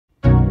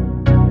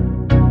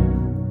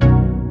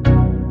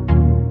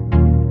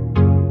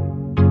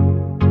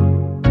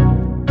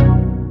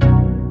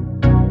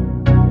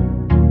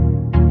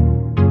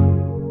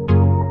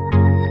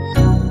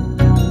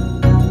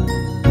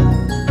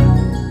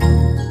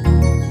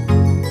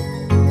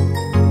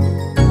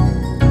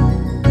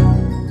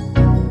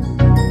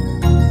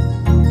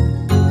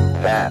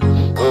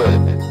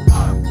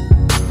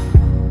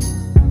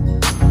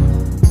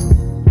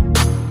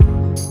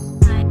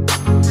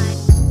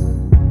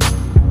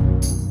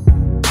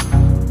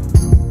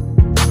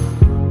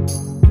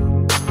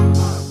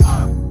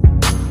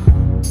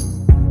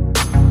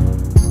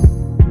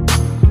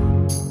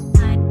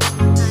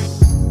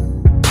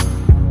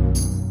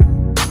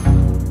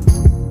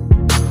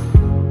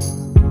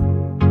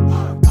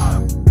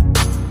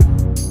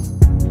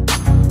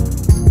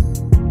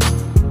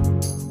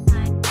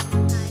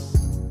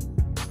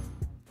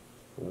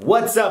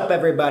What's up,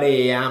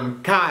 everybody?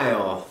 I'm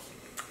Kyle.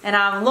 And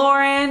I'm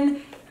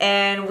Lauren,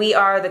 and we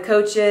are the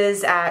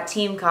coaches at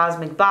Team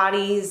Cosmic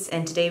Bodies,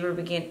 and today we're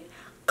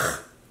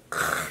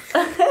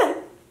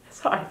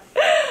Sorry.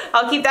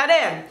 I'll keep that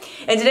in.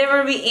 And today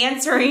we're going to be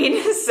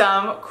answering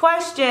some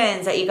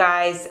questions that you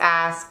guys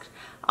asked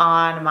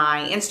on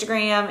my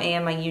Instagram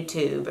and my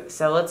YouTube.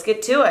 So let's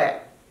get to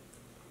it.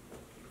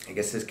 I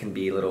guess this can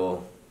be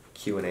little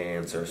Q&A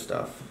answer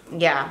stuff.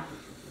 Yeah.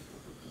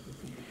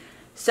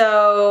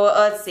 So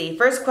let's see.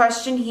 First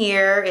question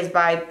here is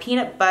by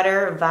Peanut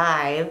Butter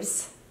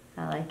Vibes.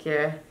 I like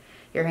your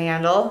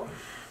handle.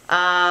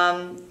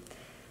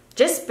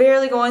 Just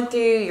barely going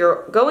through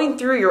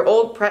your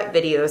old prep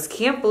videos.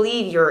 Can't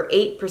believe you're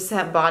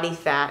 8% body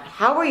fat.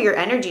 How are your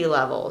energy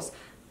levels?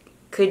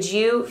 Could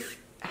you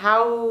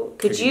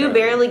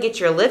barely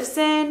get your lifts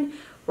in?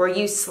 Were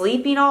you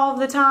sleeping all of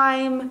the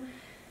time?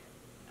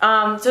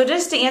 So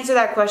just to answer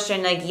that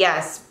question, like,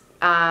 yes,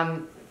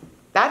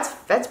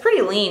 that's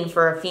pretty lean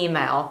for a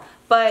female,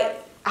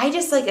 but I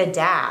just like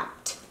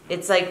adapt.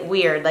 It's like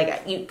weird,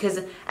 like because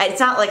it's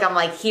not like I'm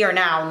like here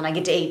now and I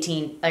get to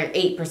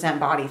 8%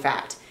 body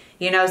fat,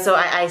 you know. So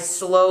I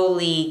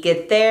slowly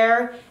get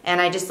there,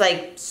 and I just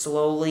like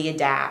slowly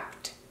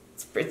adapt.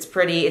 It's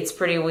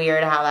pretty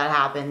weird how that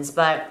happens,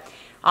 but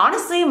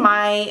honestly,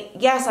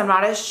 yes, I'm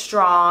not as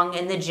strong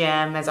in the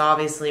gym as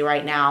obviously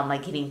right now I'm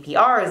like hitting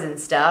PRs and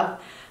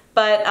stuff,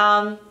 but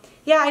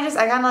yeah, I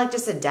kind of like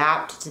just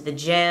adapt to the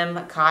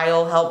gym.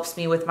 Kyle helps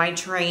me with my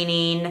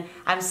training.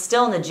 I'm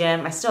still in the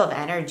gym. I still have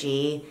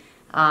energy.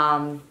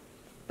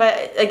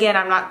 But again,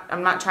 I'm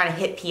not trying to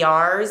hit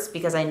PRs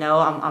because I know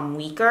I'm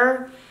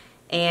weaker,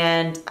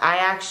 and I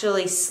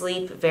actually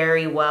sleep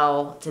very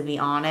well, to be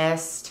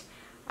honest.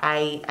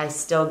 I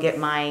still get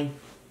my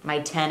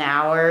 10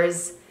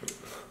 hours.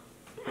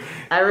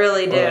 I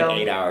really do. Or like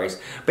 8 hours.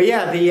 But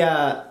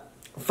yeah,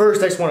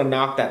 first, I just want to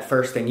knock that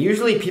first thing.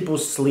 Usually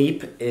people's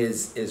sleep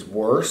is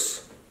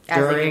worse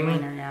during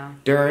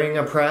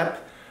a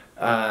prep.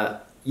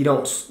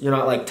 You're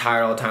not like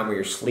tired all the time where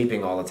you're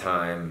sleeping all the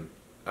time.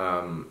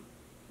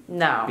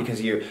 No. Because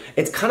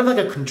it's kind of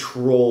like a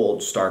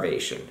controlled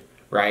starvation,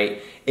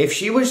 right? If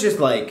she was just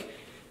like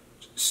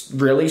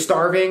really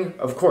starving,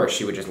 of course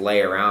she would just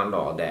lay around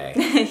all day.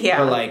 Yeah.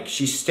 But like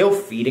she's still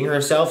feeding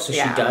herself, so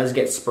yeah. she does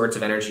get spurts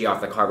of energy off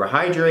the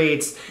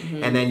carbohydrates,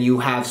 and then you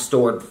have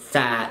stored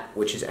fat,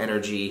 which is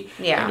energy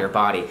in your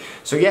body.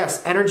 So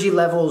yes, energy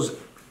levels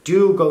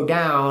do go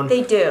down.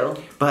 They do.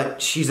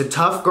 But she's a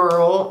tough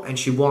girl and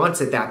she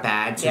wants it that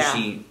bad, so yeah.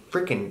 she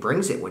freaking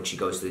brings it when she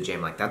goes to the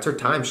gym. Like, that's her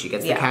time. She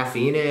gets the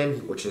caffeine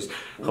in, which helps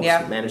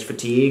manage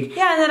fatigue.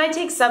 Yeah, and then I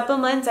take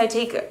supplements. I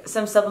take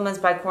some supplements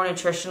by Core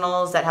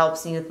Nutritionals that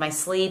helps me with my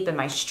sleep and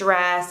my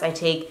stress. I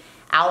take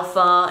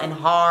Alpha and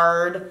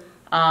Hard.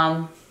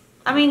 I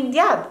mean,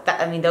 yeah,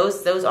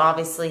 those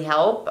obviously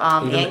help.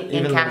 And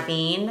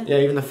caffeine. Yeah,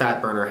 even the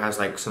Fat Burner has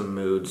like some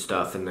mood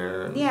stuff in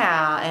there.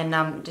 Yeah, and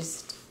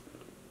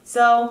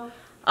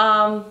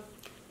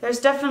there's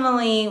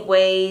definitely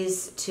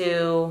ways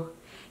to.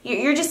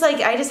 You're just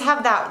like, I just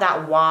have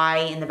that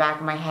why in the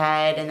back of my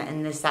head,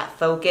 and that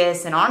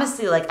focus, and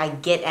honestly, like, I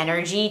get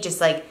energy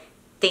just like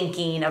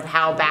thinking of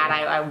how bad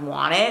I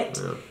want it.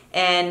 Yeah.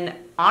 And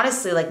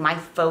honestly, like, my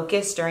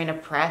focus during a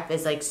prep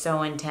is like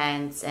so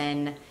intense,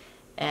 and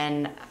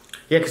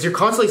yeah, because you're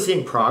constantly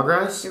seeing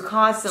progress. You're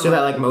constantly. So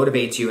that like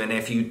motivates you, and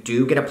if you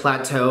do get a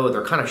plateau,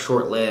 they're kind of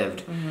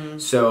short-lived.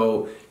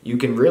 So you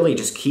can really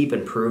just keep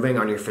improving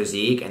on your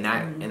physique, and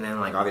that, and then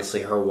like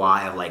obviously her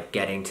why of like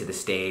getting to the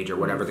stage or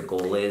whatever the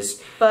goal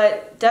is.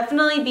 But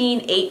definitely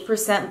being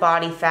 8%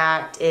 body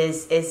fat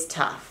is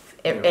tough.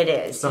 It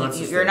is.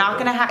 You're not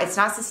gonna have. It's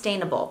not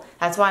sustainable.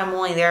 That's why I'm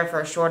only there for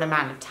a short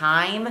amount of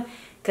time.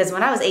 Because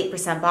when I was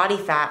 8% body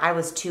fat, I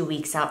was 2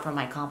 weeks out from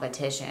my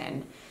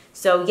competition.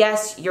 So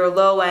yes, you're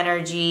low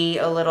energy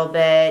a little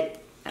bit.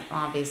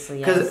 Obviously,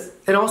 yes.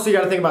 And also you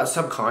got to think about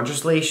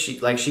subconsciously.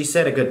 She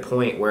said a good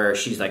point where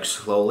she's like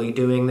slowly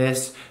doing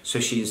this, so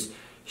she's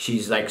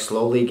like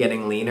slowly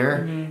getting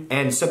leaner,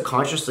 and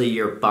subconsciously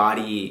your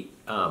body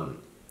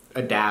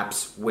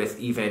adapts with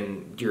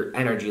even your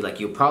energy. Like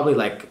you'll probably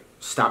like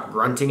stop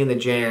grunting in the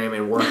gym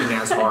and working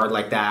as hard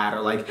like that, or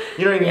like,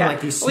 you know what I mean? Yeah.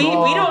 Like these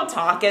small, we don't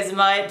talk as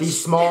much.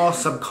 These small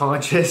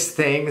subconscious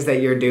things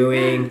that you're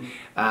doing.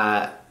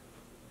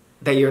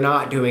 That you're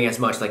not doing as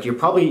much. Like, you're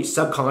probably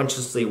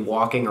subconsciously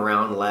walking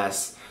around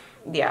less.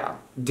 Yeah.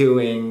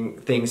 Doing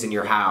things in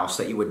your house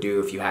that you would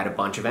do if you had a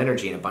bunch of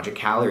energy and a bunch of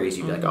calories.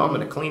 You'd be like, oh, I'm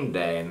going to clean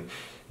today. And,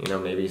 you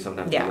know, maybe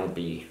sometimes you won't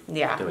be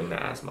doing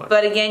that as much.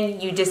 But again,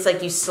 you just,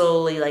 like, you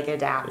slowly, like,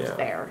 adapt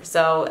there.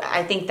 So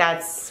I think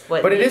that's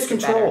what But it is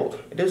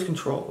controlled. It is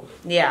controlled.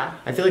 Yeah.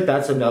 I feel like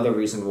that's another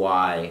reason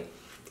why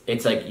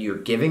it's like you're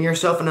giving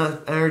yourself enough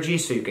energy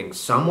so you can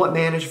somewhat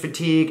manage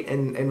fatigue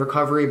and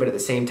recovery, but at the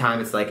same time,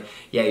 it's like,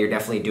 yeah, you're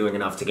definitely doing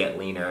enough to get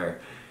leaner.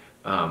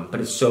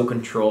 But it's so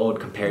controlled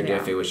compared to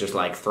if it was just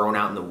like thrown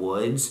out in the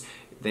woods.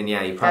 then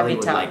yeah, you probably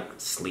would tough. like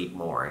sleep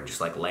more and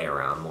just like lay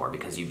around more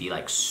because you'd be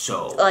like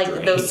so like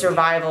drained. those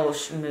survival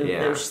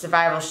Yeah. those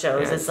survival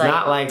shows. Yeah, it's it's like,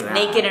 not like that.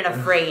 Naked and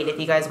Afraid. If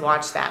you guys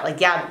watch that, like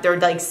they're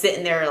like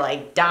sitting there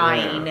like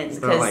dying, Yeah, and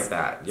it's not like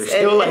that. You're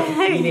still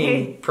like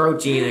eating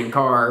protein and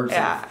carbs.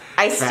 Yeah, and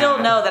I still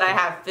fat. know that I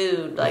have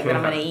food like that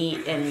I'm gonna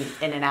eat in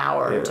an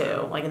hour or Yeah.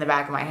 two, like in the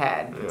back of my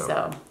head. Yeah.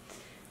 So,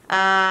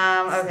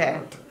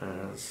 okay.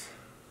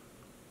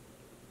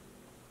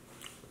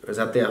 Is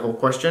that the whole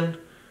question?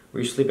 Were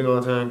you sleeping all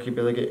the time? Keep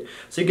it like it.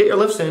 So you get your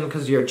lifts in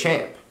because you're a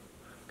champ.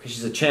 Because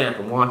she's a champ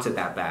and wants it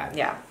that bad.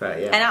 Yeah. But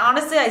yeah. And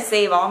honestly, I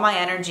save all my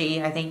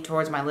energy, I think,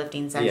 towards my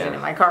lifting section Yeah.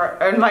 and my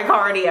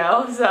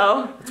cardio.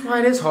 So That's why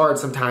it is hard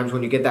sometimes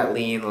when you get that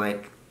lean,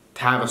 like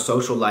to have a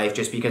social life.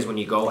 Just because when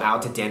you go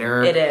out to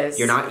dinner, It is.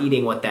 you're not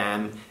eating with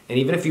them, and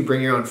even if you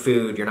bring your own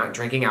food, you're not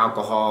drinking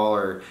alcohol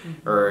or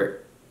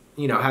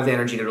you know have the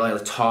energy to like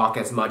talk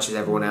as much as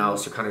everyone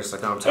else. You're kind of just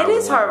like, oh, I'm tired. it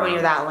is of hard when around.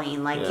 you're that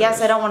lean. Like, Yeah, yes,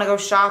 it I is. don't want to go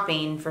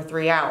shopping for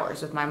 3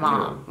 hours with my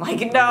mom. Like,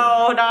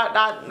 no,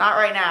 not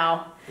right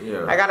now.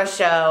 Yeah. I got a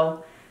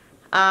show.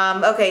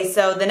 Okay,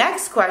 so the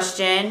next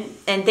question,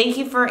 and thank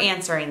you for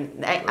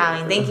answering. I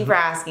mean, thank you for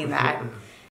asking that.